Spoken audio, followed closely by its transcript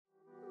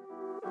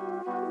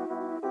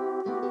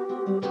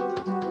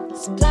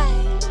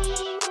Splash,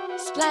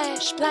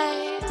 splash,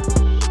 splash,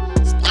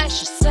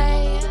 splash your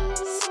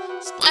sass,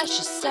 splash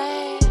your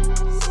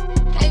sass.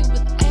 Hey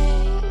with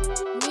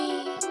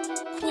Amy,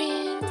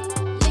 Quinn,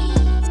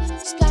 Lee,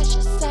 splash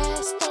your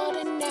sass.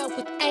 Starting out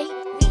with Amy,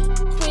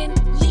 Quinn,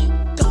 Lee,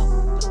 go.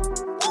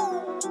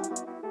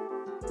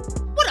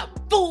 What up,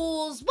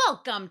 fools?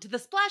 Welcome to the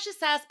Splash of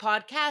Sass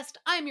podcast.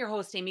 I'm your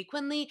host, Amy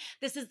Quinley.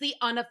 This is the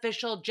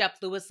unofficial Jeff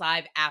Lewis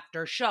Live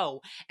after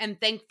show. And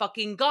thank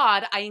fucking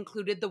God I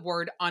included the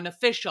word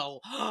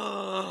unofficial.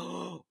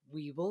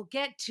 We will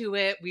get to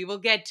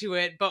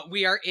it, but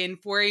we are in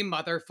for a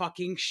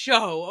motherfucking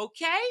show,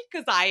 okay?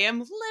 Because I am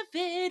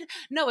livid.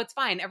 No, it's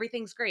fine.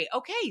 Everything's great.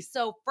 Okay,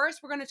 so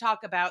first we're going to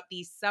talk about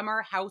the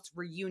Summer House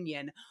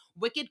reunion.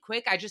 Wicked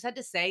quick, I just had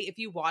to say, if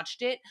you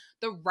watched it,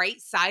 the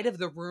right side of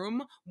the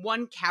room,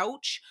 one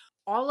couch,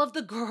 all of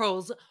the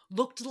girls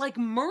looked like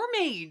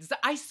mermaids.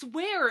 I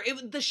swear,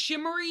 the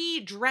shimmery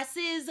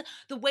dresses,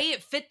 the way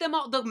it fit them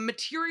all, the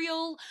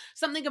material,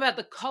 something about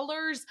the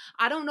colors.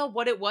 I don't know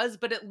what it was,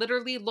 but it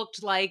literally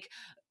looked like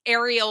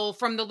Ariel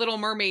from The Little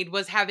Mermaid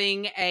was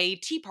having a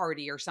tea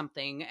party or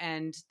something,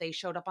 and they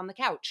showed up on the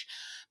couch.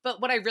 But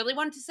what I really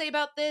wanted to say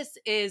about this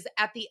is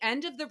at the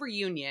end of the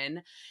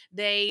reunion,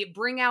 they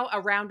bring out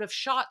a round of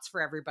shots for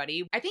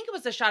everybody. I think it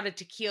was a shot of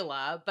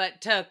tequila,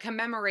 but to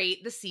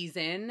commemorate the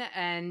season.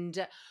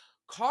 And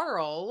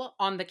Carl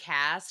on the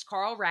cast,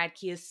 Carl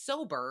Radke, is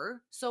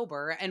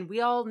sober, and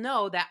we all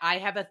know that I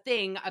have a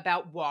thing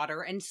about water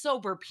and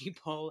sober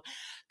people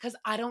because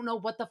I don't know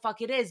what the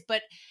fuck it is,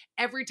 but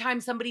every time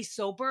somebody's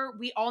sober,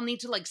 we all need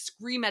to like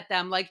scream at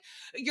them like,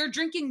 you're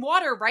drinking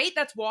water, right?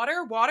 That's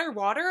water, water,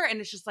 water. And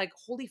it's just like,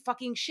 holy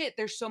fucking shit,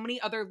 there's so many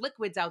other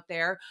liquids out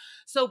there.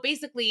 So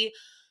basically,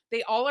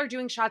 they all are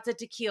doing shots of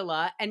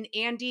tequila, and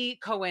Andy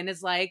Cohen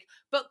is like,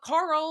 but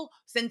Carl,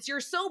 since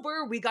you're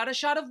sober, we got a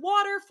shot of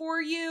water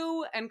for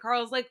you. And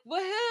Carl's like,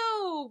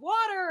 woohoo,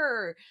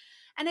 water.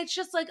 And it's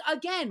just like,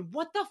 again,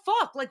 what the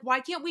fuck? Like, why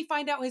can't we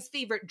find out his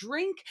favorite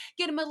drink?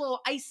 Get him a little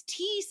iced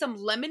tea, some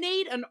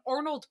lemonade, an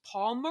Arnold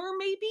Palmer,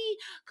 maybe?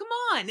 Come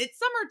on, it's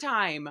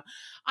summertime.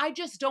 I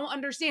just don't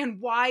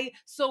understand why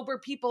sober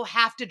people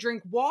have to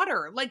drink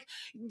water. Like,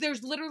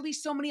 there's literally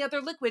so many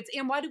other liquids.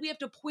 And why do we have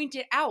to point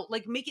it out?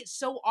 Like, make it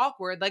so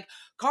awkward. Like,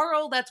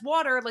 Carl, that's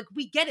water. Like,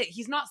 we get it.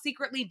 He's not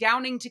secretly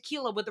downing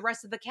tequila with the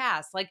rest of the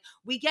cast. Like,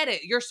 we get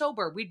it. You're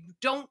sober. We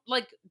don't,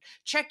 like,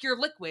 check your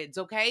liquids,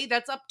 okay?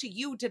 That's up to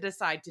you to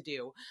decide to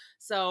do.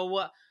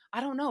 So,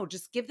 I don't know.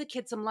 Just give the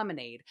kid some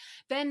lemonade.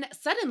 Then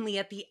suddenly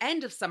at the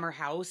end of Summer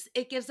House,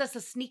 it gives us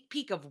a sneak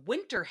peek of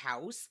Winter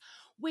House,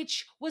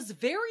 which was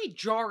very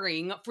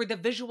jarring for the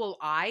visual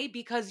eye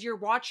because you're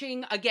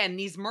watching, again,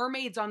 these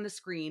mermaids on the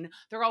screen.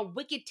 They're all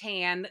wicked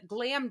tan,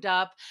 glammed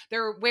up.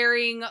 They're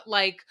wearing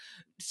like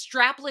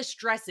strapless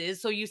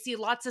dresses, so you see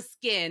lots of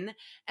skin.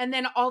 And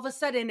then all of a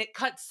sudden it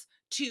cuts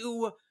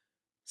to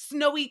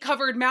snowy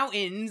covered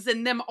mountains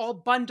and them all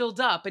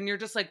bundled up, and you're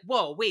just like,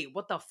 whoa, wait,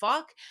 what the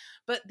fuck?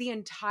 But the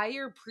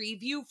entire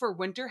preview for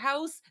Winter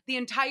House, the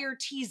entire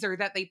teaser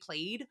that they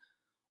played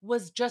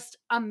was just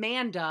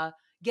Amanda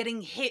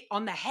getting hit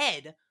on the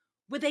head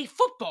with a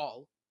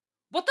football.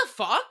 What the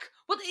fuck?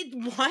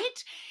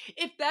 What?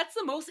 If that's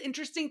the most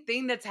interesting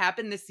thing that's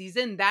happened this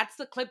season, that's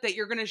the clip that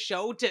you're going to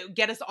show to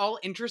get us all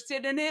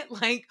interested in it?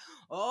 Like,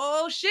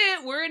 oh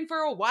shit, we're in for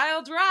a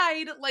wild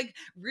ride. Like,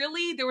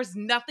 really? There was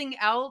nothing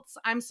else?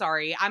 I'm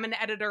sorry. I'm an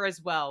editor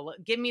as well.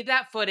 Give me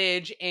that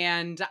footage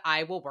and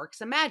I will work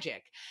some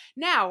magic.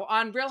 Now,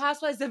 on Real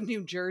Housewives of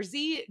New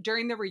Jersey,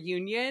 during the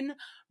reunion,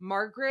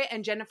 Margaret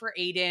and Jennifer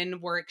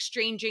Aiden were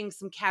exchanging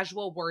some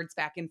casual words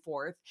back and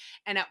forth.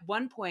 And at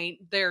one point,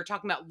 they're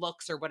talking about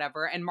looks or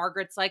whatever. And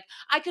Margaret's like,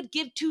 I could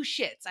give two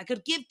shits. I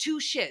could give two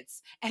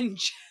shits. And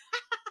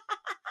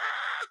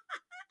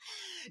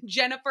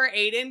Jennifer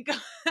Aiden,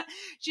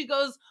 she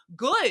goes,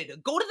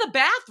 good, go to the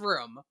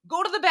bathroom.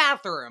 Go to the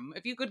bathroom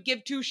if you could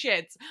give two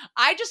shits.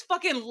 I just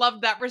fucking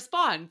loved that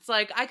response.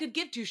 Like, I could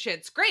give two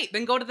shits. Great,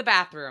 then go to the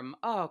bathroom.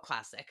 Oh,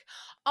 classic.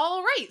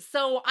 All right,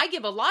 so I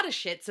give a lot of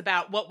shits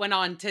about what went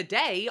on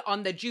today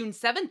on the June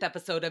 7th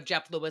episode of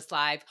Jeff Lewis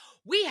Live.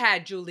 We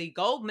had Julie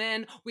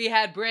Goldman, we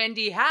had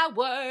Brandy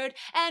Howard,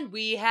 and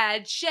we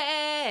had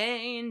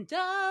Shane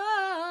Douglas.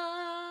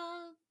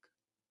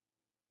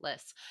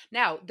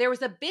 Now, there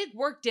was a big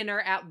work dinner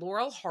at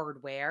Laurel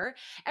Hardware.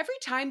 Every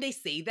time they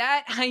say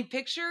that, I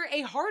picture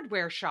a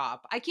hardware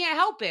shop. I can't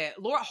help it.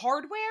 Laurel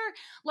Hardware?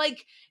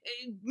 Like,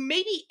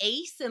 maybe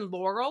Ace and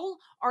Laurel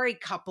are a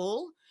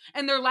couple,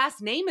 and their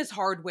last name is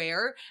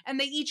Hardware, and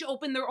they each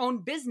open their own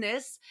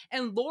business,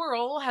 and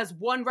Laurel has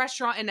one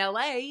restaurant in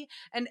LA,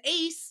 and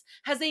Ace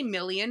has a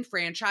million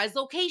franchise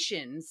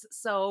locations.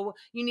 So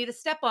you need to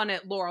step on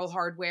it, Laurel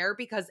Hardware,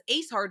 because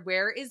Ace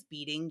Hardware is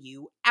beating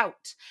you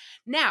out.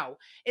 Now,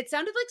 it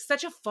sounded like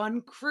such a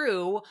fun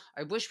crew.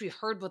 I wish we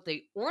heard what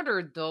they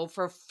ordered, though,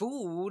 for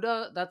food.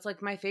 That's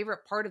like my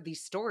favorite part of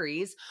these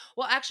stories.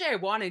 Well, actually, I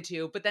wanted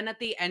to, but then at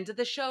the end of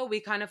the show,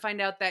 we kind of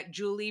find out that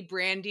Julie,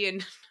 Brandy,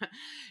 and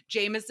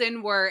James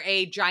Jameson were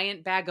a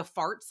giant bag of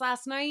farts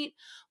last night,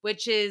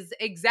 which is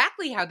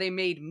exactly how they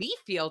made me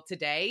feel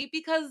today.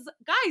 Because,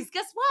 guys,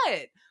 guess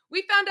what?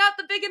 We found out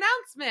the big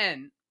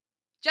announcement.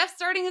 Jeff's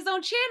starting his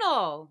own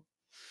channel.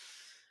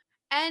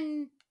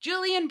 And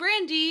Julie and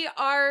Brandy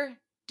are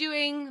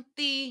doing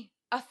the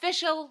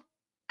official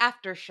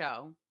after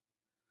show.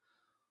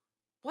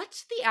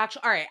 What's the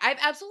actual? All right, I have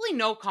absolutely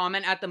no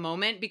comment at the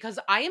moment because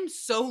I am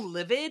so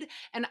livid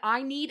and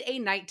I need a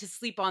night to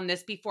sleep on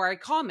this before I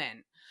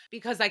comment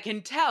because I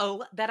can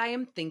tell that I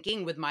am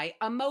thinking with my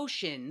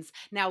emotions.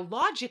 Now,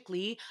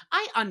 logically,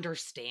 I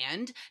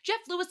understand. Jeff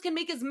Lewis can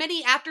make as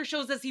many after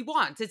shows as he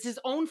wants. It's his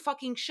own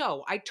fucking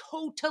show. I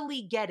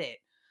totally get it.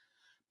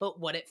 But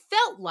what it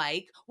felt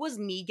like was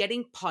me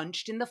getting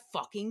punched in the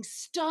fucking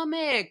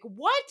stomach.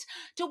 What?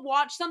 To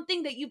watch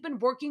something that you've been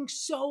working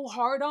so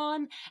hard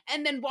on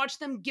and then watch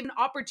them give an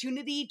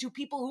opportunity to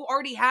people who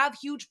already have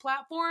huge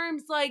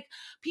platforms? Like,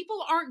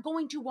 people aren't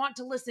going to want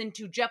to listen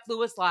to Jeff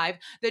Lewis Live,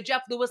 the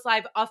Jeff Lewis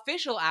Live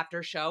official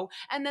after show,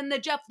 and then the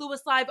Jeff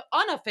Lewis Live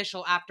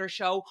unofficial after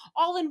show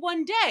all in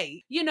one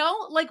day. You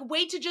know, like,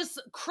 way to just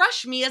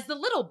crush me as the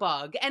little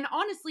bug. And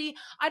honestly,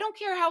 I don't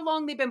care how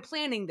long they've been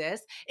planning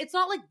this. It's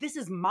not like this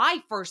is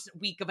my first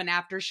week of an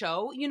after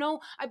show. You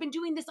know, I've been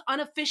doing this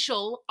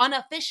unofficial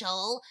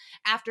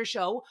after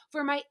show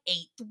for my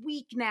 8th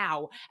week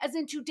now. As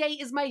in, today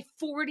is my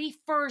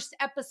 41st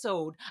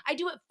episode. I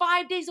do it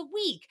 5 days a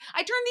week.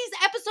 I turn these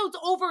episodes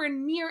over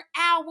in mere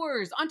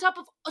hours on top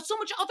of so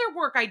much other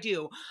work I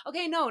do.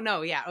 Okay,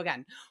 yeah,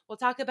 again, we'll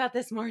talk about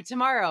this more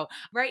tomorrow.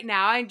 Right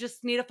now, I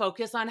just need to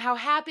focus on how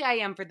happy I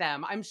am for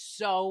them. I'm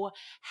so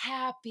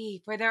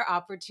happy for their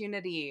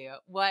opportunity.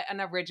 What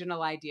an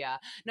original idea.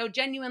 No,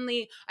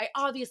 genuinely, I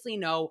obviously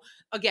know,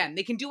 again,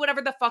 they can do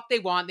whatever the fuck they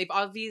want. They've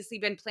obviously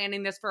been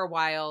planning this for a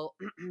while,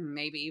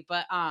 maybe,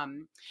 but,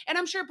 and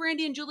I'm sure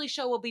Brandy and Julie's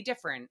show will be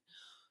different.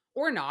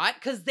 Or not,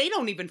 because they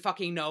don't even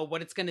fucking know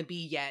what it's going to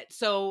be yet.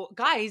 So,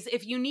 guys,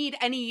 if you need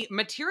any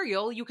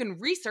material, you can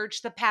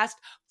research the past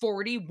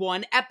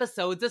 41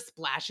 episodes of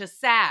Splash of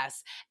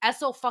Sass.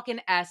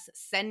 S-O-fucking-S,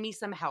 send me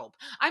some help.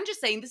 I'm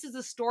just saying this is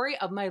a story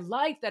of my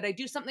life that I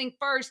do something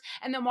first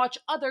and then watch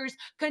others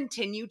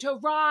continue to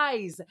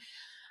rise.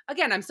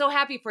 Again, I'm so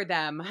happy for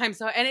them.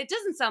 And it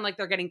doesn't sound like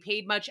they're getting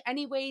paid much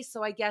anyway,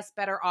 so I guess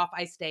better off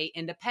I stay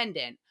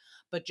independent.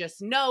 But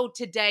just know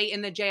today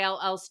in the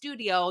JLL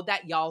studio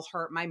that y'all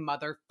hurt my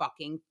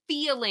motherfucking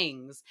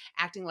feelings,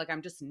 acting like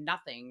I'm just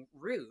nothing.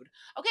 Rude.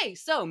 Okay,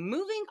 so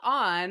moving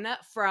on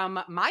from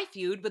my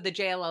feud with the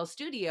JLL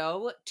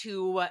studio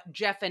to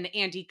Jeff and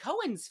Andy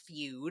Cohen's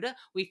feud,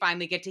 we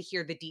finally get to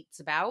hear the deets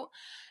about.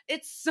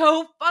 It's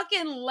so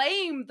fucking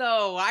lame,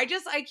 though. I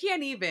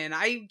can't even.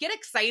 I get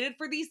excited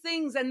for these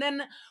things, and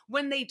then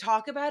when they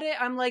talk about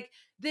it, I'm like,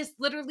 this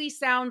literally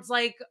sounds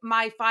like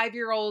my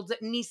 5-year-old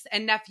niece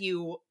and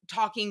nephew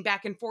talking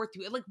back and forth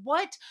to it. Like,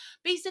 what?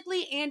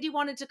 Basically, Andy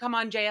wanted to come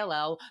on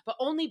JLL, but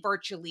only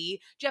virtually.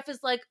 Jeff is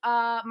like,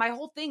 my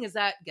whole thing is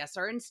that guests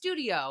are in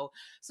studio.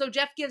 So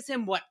Jeff gives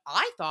him what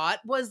I thought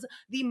was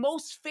the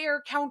most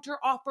fair counter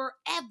offer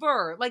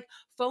ever. Like,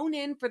 phone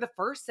in for the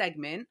first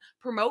segment,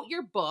 promote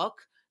your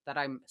book that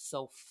I'm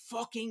so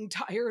fucking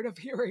tired of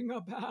hearing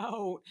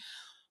about.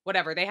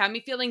 Whatever. They have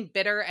me feeling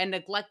bitter and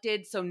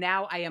neglected, so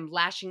now I am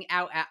lashing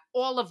out at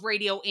all of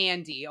Radio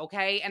Andy,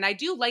 okay? And I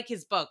do like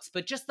his books,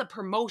 but just the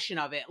promotion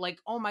of it, like,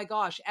 oh my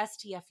gosh,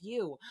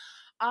 STFU.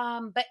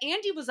 But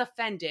Andy was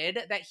offended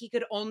that he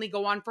could only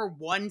go on for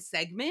one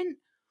segment.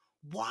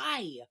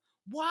 Why?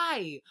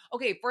 Why?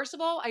 Okay, first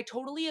of all, I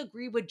totally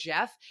agree with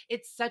Jeff.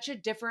 It's such a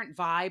different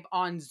vibe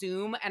on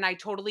Zoom, and I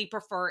totally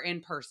prefer in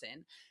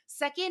person.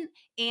 Second,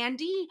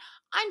 Andy,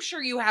 I'm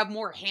sure you have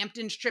more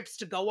Hamptons trips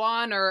to go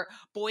on, or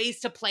boys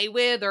to play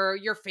with, or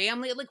your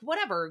family, like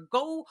whatever.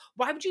 Go.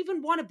 Why would you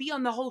even want to be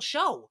on the whole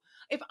show?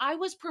 If I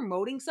was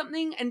promoting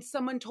something and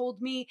someone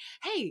told me,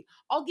 hey,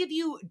 I'll give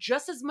you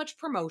just as much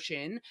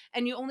promotion,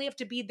 and you only have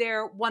to be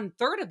there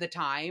 1/3 of the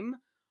time,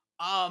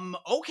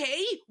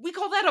 okay, we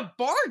call that a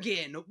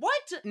bargain.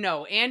 What?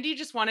 No, Andy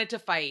just wanted to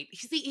fight.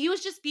 See, he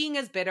was just being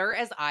as bitter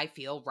as I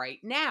feel right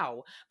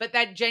now. But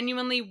that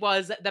genuinely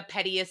was the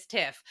pettiest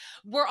tiff.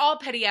 We're all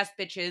petty ass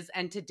bitches,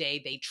 and today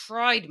they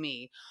tried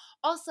me.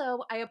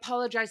 Also, I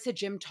apologize to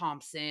Jim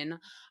Thompson.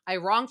 I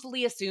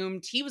wrongfully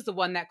assumed he was the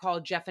one that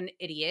called Jeff an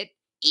idiot.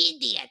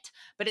 Idiot!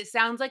 But it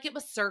sounds like it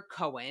was Sir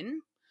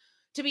Cohen.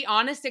 To be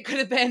honest, it could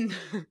have been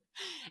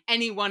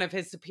any one of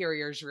his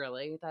superiors,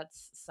 really.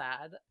 That's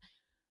sad.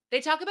 They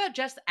talk about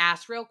Jeff's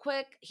ass real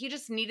quick. He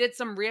just needed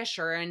some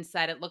reassurance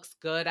that it looks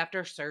good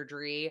after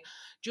surgery.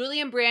 Julie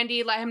and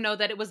Brandy let him know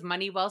that it was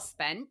money well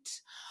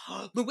spent.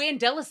 Luann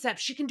de Lesseps,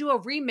 she can do a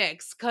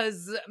remix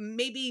because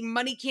maybe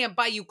money can't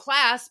buy you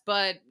class,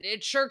 but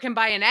it sure can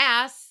buy an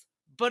ass.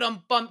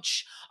 But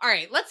bunch. All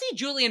right, let's see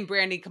Julie and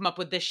Brandy come up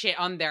with this shit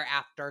on their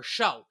after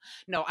show.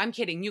 No, I'm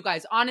kidding. You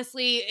guys,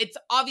 honestly, it's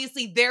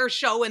obviously their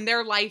show and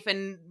their life,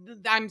 and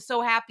I'm so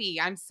happy.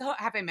 Have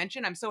I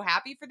mentioned I'm so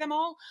happy for them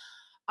all?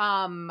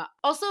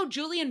 Also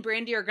Julie and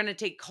Brandy are gonna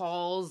take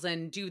calls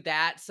and do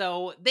that,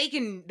 so they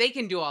can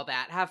do all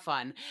that. Have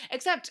fun.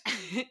 Except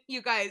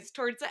you guys,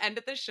 towards the end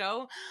of the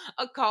show,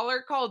 a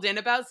caller called in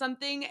about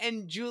something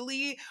and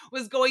Julie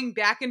was going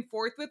back and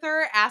forth with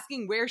her,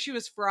 asking where she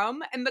was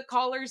from, and the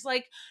caller's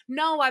like,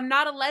 "No, I'm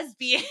not a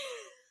lesbian."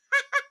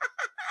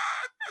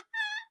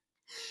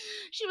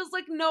 She was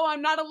like, "No,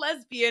 I'm not a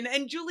lesbian."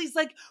 And Julie's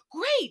like,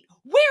 "Great,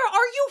 where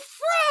are you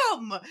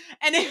from?"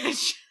 And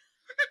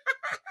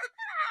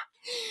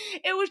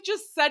it was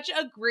just such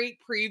a great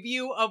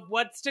preview of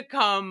what's to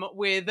come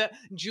with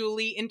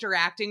Julie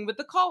interacting with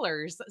the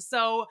callers.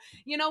 So,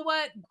 you know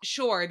what?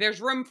 Sure, there's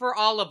room for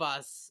all of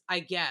us, I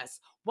guess.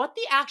 What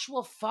the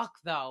actual fuck,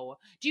 though?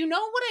 Do you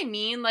know what I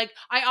mean? Like,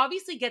 I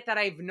obviously get that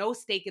I have no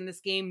stake in this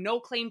game, no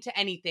claim to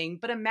anything,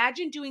 but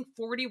imagine doing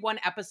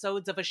 41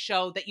 episodes of a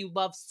show that you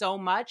love so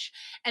much,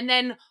 and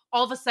then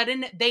all of a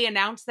sudden they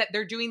announce that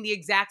they're doing the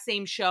exact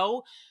same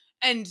show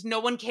and no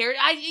one cared.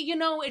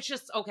 It's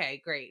just okay,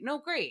 great. No,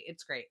 great.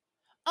 It's great.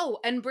 Oh,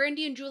 and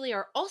Brandy and Julie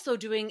are also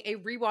doing a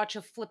rewatch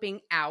of Flipping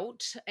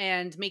Out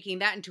and making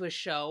that into a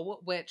show,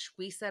 which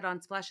we said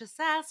on Splash of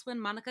Sass when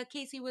Monica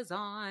Casey was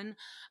on.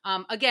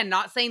 Again,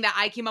 not saying that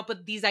I came up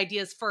with these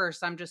ideas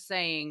first. I'm just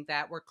saying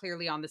that we're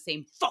clearly on the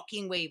same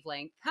fucking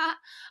wavelength.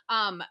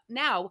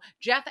 Now,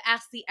 Jeff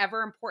asked the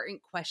ever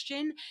important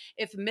question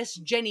if Miss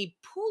Jenny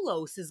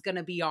Poulos is going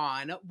to be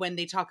on when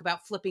they talk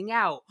about Flipping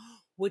Out,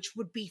 which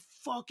would be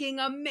fucking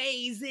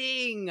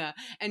amazing.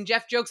 And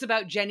Jeff jokes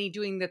about Jenny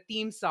doing the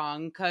theme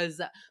song because,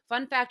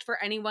 fun fact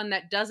for anyone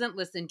that doesn't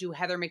listen to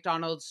Heather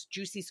McDonald's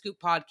Juicy Scoop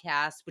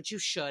podcast, which you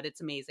should, it's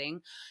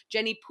amazing,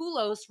 Jenny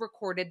Poulos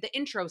recorded the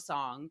intro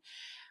song.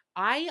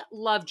 I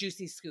love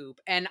Juicy Scoop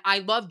and I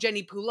love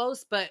Jenny Poulos,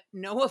 but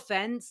no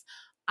offense,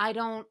 I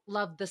don't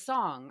love the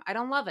song. I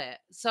don't love it.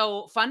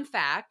 So, fun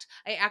fact,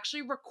 I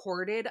actually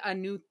recorded a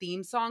new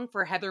theme song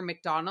for Heather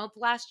McDonald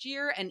last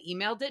year and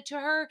emailed it to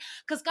her.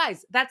 Because,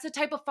 guys, that's the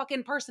type of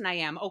fucking person I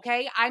am,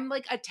 okay? I'm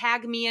like a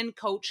tag me in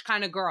coach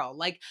kind of girl.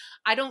 Like,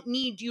 I don't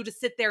need you to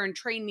sit there and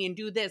train me and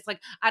do this. Like,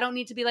 I don't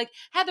need to be like,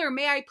 Heather,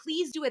 may I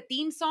please do a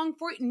theme song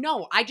for you?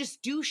 No, I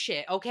just do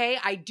shit, okay?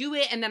 I do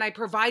it and then I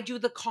provide you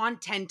the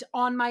content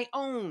on my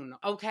own,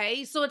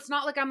 okay? So it's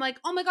not like I'm like,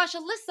 oh my gosh,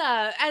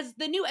 Alyssa, as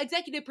the new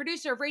executive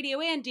producer of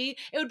Radio Andy,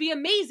 it would be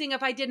amazing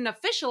if I did an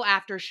official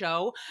after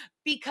show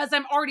because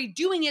I'm already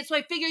doing it. So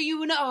I figure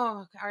you know.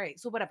 Oh, all right.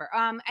 So whatever.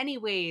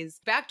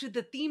 Anyways, back to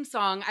the theme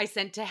song I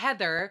sent to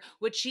Heather,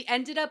 which she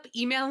ended up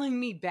emailing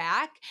me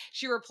back.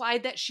 She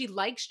replied that she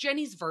likes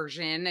Jenny's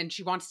version and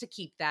she wants to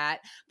keep that,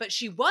 but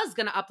she was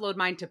going to upload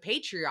mine to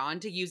Patreon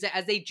to use it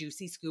as a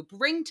Juicy Scoop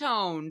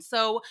ringtone.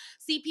 So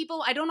see,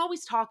 people, I don't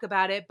always talk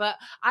about it, but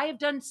I have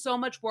done so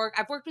much work.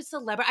 I've worked with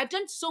celebrities. I've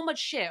done so much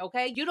shit,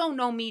 okay? You don't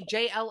know me,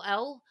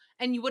 JLL,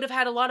 and you would have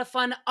had a lot of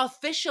fun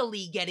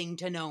officially getting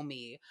to know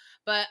me.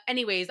 But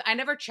anyways, I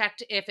never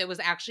checked if it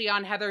was actually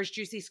on Heather's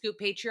Juicy Scoop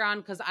Patreon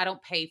because I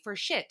don't pay for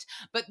shit.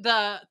 But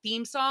the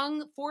theme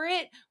song for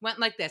it went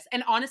like this.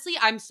 And honestly,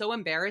 I'm so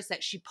embarrassed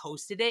that she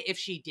posted it if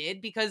she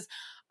did because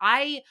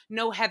I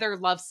know Heather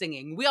loves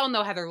singing. We all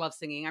know Heather loves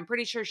singing. I'm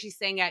pretty sure she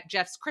sang at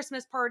Jeff's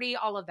Christmas party,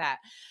 all of that.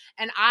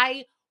 And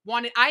I'm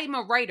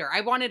a writer.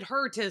 I wanted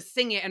her to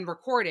sing it and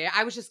record it.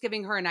 I was just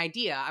giving her an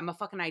idea. I'm a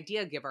fucking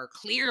idea giver,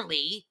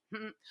 clearly.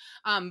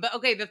 But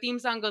okay, the theme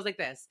song goes like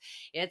this.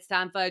 It's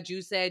time for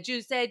Juicy,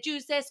 Juicy,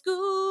 Juicy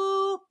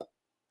Scoop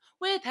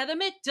with Heather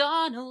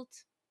McDonald.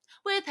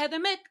 With Heather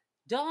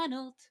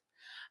McDonald.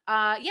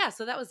 Yeah,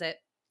 so that was it.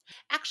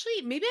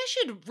 Actually, maybe I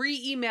should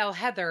re-email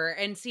Heather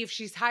and see if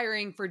she's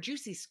hiring for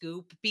Juicy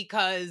Scoop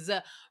because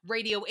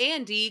Radio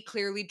Andy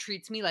clearly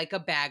treats me like a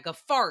bag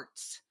of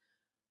farts.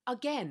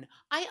 Again,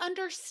 I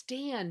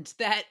understand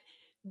that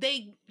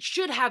they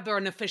should have their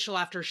unofficial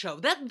after show.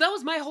 That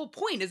was my whole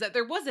point, is that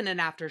there wasn't an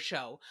after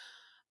show.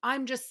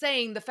 I'm just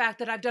saying the fact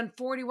that I've done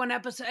 41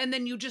 episodes and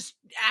then you just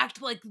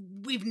act like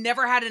we've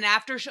never had an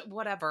after show.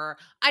 Whatever.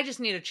 I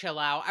just need to chill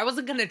out. I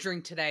wasn't going to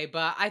drink today,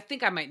 but I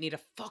think I might need a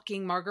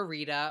fucking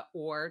margarita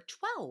or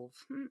 12.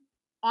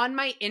 On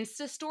my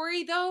Insta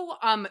story, though,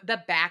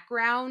 the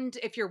background,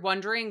 if you're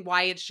wondering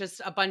why it's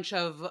just a bunch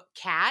of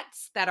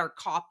cats that are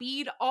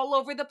copied all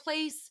over the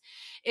place,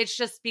 it's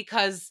just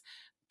because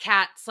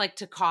cats like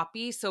to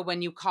copy. So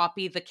when you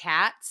copy the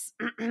cats,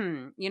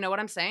 you know what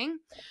I'm saying?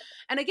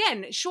 And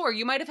again, sure,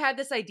 you might have had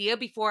this idea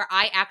before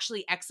I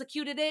actually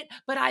executed it,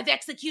 but I've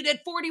executed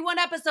 41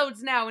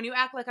 episodes now and you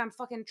act like I'm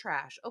fucking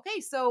trash.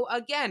 Okay, so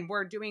again,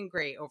 we're doing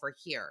great over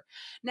here.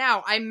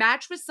 Now, I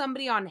matched with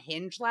somebody on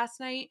Hinge last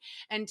night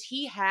and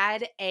he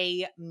had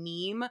a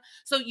meme.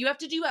 So you have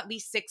to do at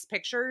least 6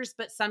 pictures,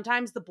 but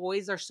sometimes the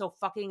boys are so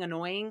fucking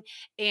annoying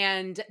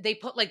and they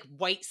put like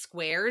white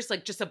squares,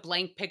 like just a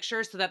blank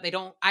picture so that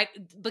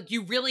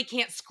you really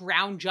can't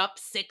scrounge up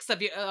 6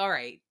 of you. All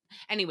right.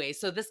 Anyway,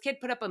 so this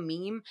kid put up a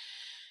meme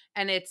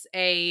and it's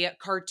a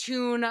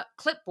cartoon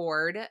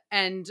clipboard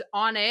and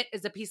on it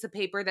is a piece of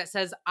paper that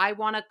says, I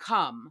want to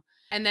come.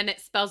 And then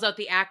it spells out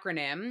the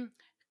acronym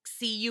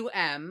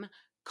CUM,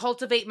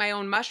 cultivate my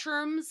own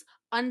mushrooms,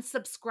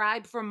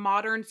 unsubscribe from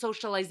modern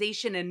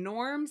socialization and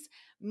norms,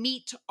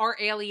 meet our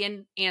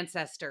alien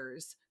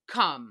ancestors.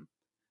 Come.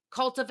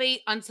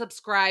 Cultivate,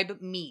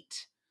 unsubscribe,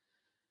 meet.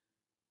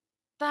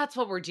 That's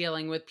what we're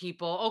dealing with,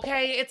 people.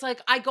 Okay. It's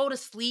like I go to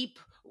sleep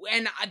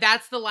and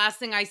that's the last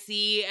thing I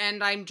see,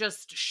 and I'm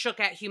just shook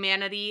at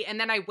humanity. And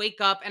then I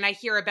wake up and I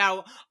hear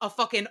about a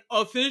fucking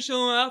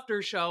official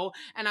after show,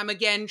 and I'm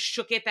again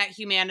shook at that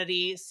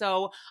humanity.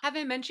 So, have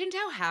I mentioned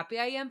how happy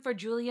I am for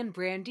Julie and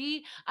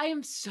Brandy? I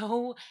am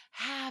so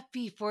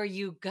happy for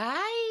you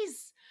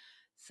guys.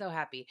 So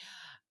happy.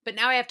 But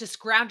now I have to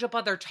scrounge up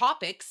other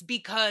topics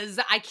because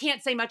I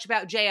can't say much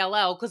about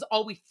JLL because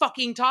all we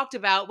fucking talked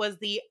about was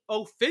the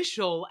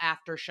official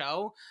after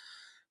show.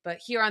 But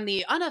here on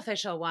the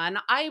unofficial one,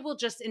 I will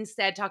just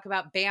instead talk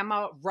about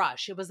Bama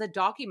Rush. It was a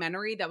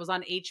documentary that was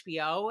on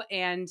HBO,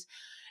 and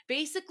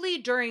basically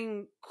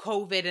during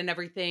COVID and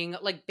everything,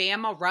 like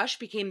Bama Rush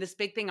became this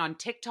big thing on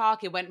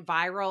TikTok. It went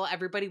viral.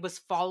 Everybody was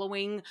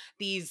following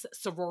these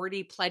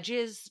sorority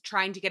pledges,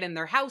 trying to get in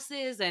their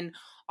houses and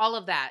all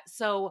of that.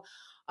 So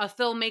a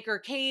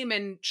filmmaker came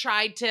and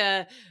tried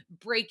to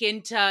break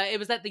into, it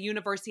was at the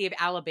University of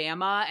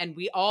Alabama. And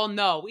we all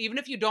know, even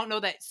if you don't know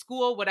that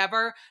school,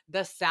 whatever,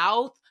 the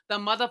South, the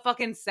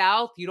motherfucking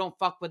South, you don't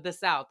fuck with the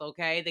South,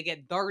 okay? They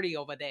get dirty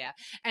over there.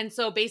 And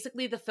so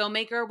basically the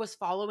filmmaker was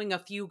following a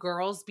few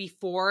girls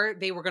before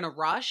they were going to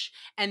rush.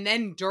 And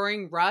then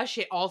during rush,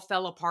 it all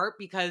fell apart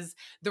because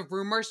the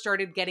rumor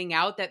started getting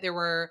out that there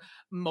were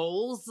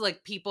moles,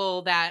 like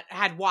people that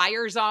had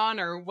wires on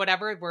or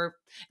whatever, were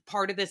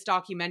part of this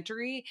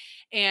documentary.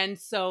 And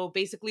so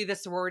basically the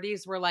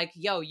sororities were like,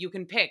 yo, you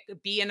can pick,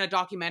 be in a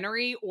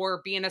documentary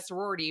or be in a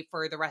sorority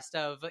for the rest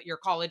of your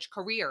college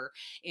career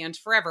and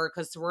forever,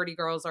 because sorority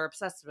girls are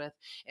obsessed with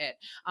it.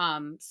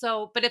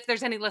 But if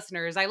there's any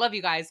listeners, I love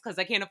you guys because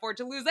I can't afford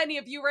to lose any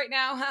of you right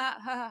now.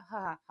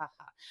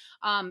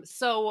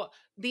 So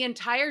the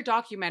entire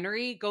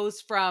documentary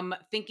goes from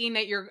thinking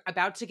that you're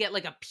about to get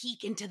like a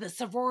peek into the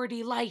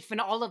sorority life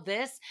and all of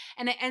this,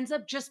 and it ends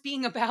up just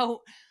being about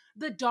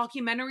the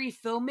documentary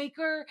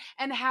filmmaker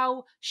and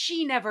how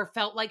she never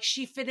felt like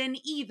she fit in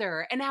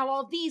either, and how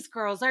all these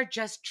girls are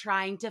just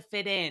trying to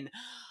fit in.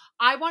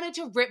 I wanted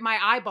to rip my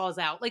eyeballs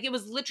out. Like, it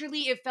was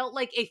literally, it felt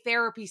like a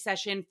therapy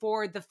session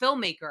for the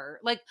filmmaker.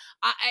 Like,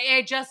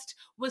 I just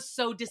was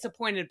so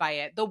disappointed by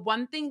it. The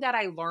one thing that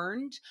I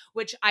learned,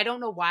 which I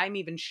don't know why I'm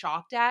even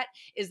shocked at,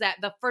 is that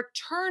the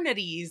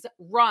fraternities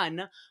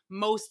run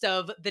most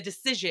of the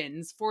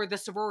decisions for the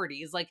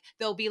sororities. Like,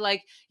 they'll be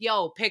like,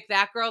 yo, pick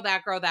that girl,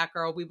 that girl, that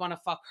girl. We want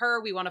to fuck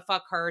her. We want to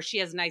fuck her. She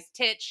has a nice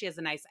tit. She has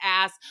a nice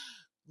ass.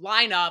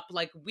 Line up.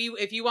 Like,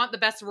 if you want the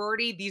best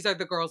sorority, these are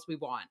the girls we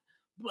want.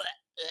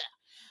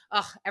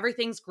 Ugh,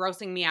 everything's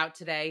grossing me out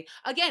today.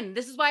 Again,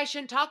 this is why I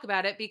shouldn't talk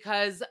about it,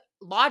 because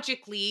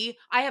logically,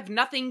 I have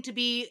nothing to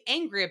be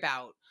angry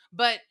about.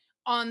 But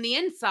on the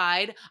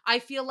inside, I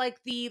feel like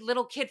the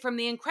little kid from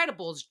The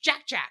Incredibles,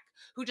 Jack Jack,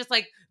 who just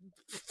like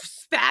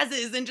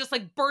spazzes and just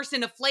like bursts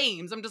into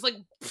flames. I'm just like,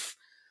 pff.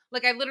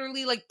 Like, I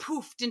literally like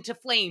poofed into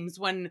flames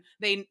when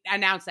they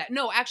announced that.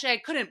 No, actually, I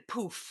couldn't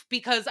poof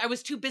because I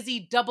was too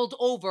busy doubled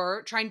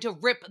over trying to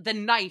rip the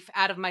knife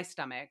out of my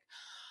stomach.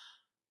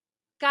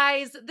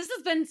 Guys, this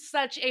has been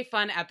such a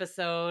fun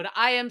episode.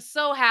 I am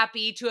so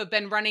happy to have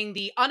been running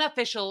the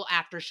unofficial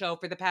after show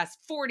for the past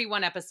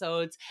 41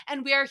 episodes,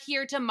 and we are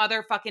here to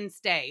motherfucking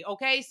stay,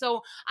 okay?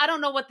 So I don't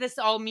know what this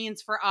all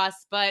means for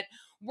us, but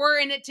we're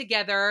in it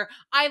together.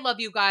 I love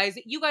you guys.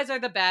 You guys are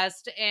the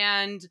best,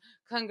 and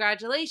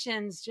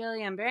congratulations,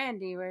 Julie and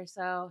Brandy. We're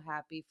so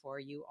happy for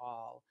you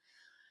all.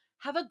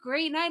 Have a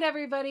great night,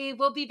 everybody.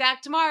 We'll be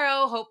back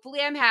tomorrow.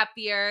 Hopefully I'm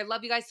happier.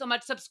 Love you guys so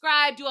much.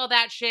 Subscribe, do all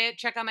that shit.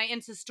 Check out my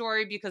Insta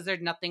story because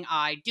there's nothing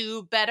I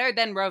do better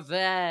than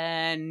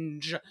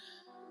revenge.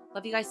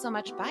 Love you guys so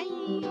much. Bye.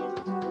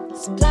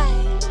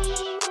 Splash,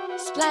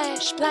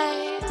 splash,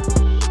 splash.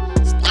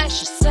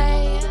 Splash your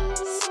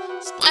sass.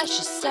 Splash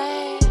your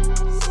sass.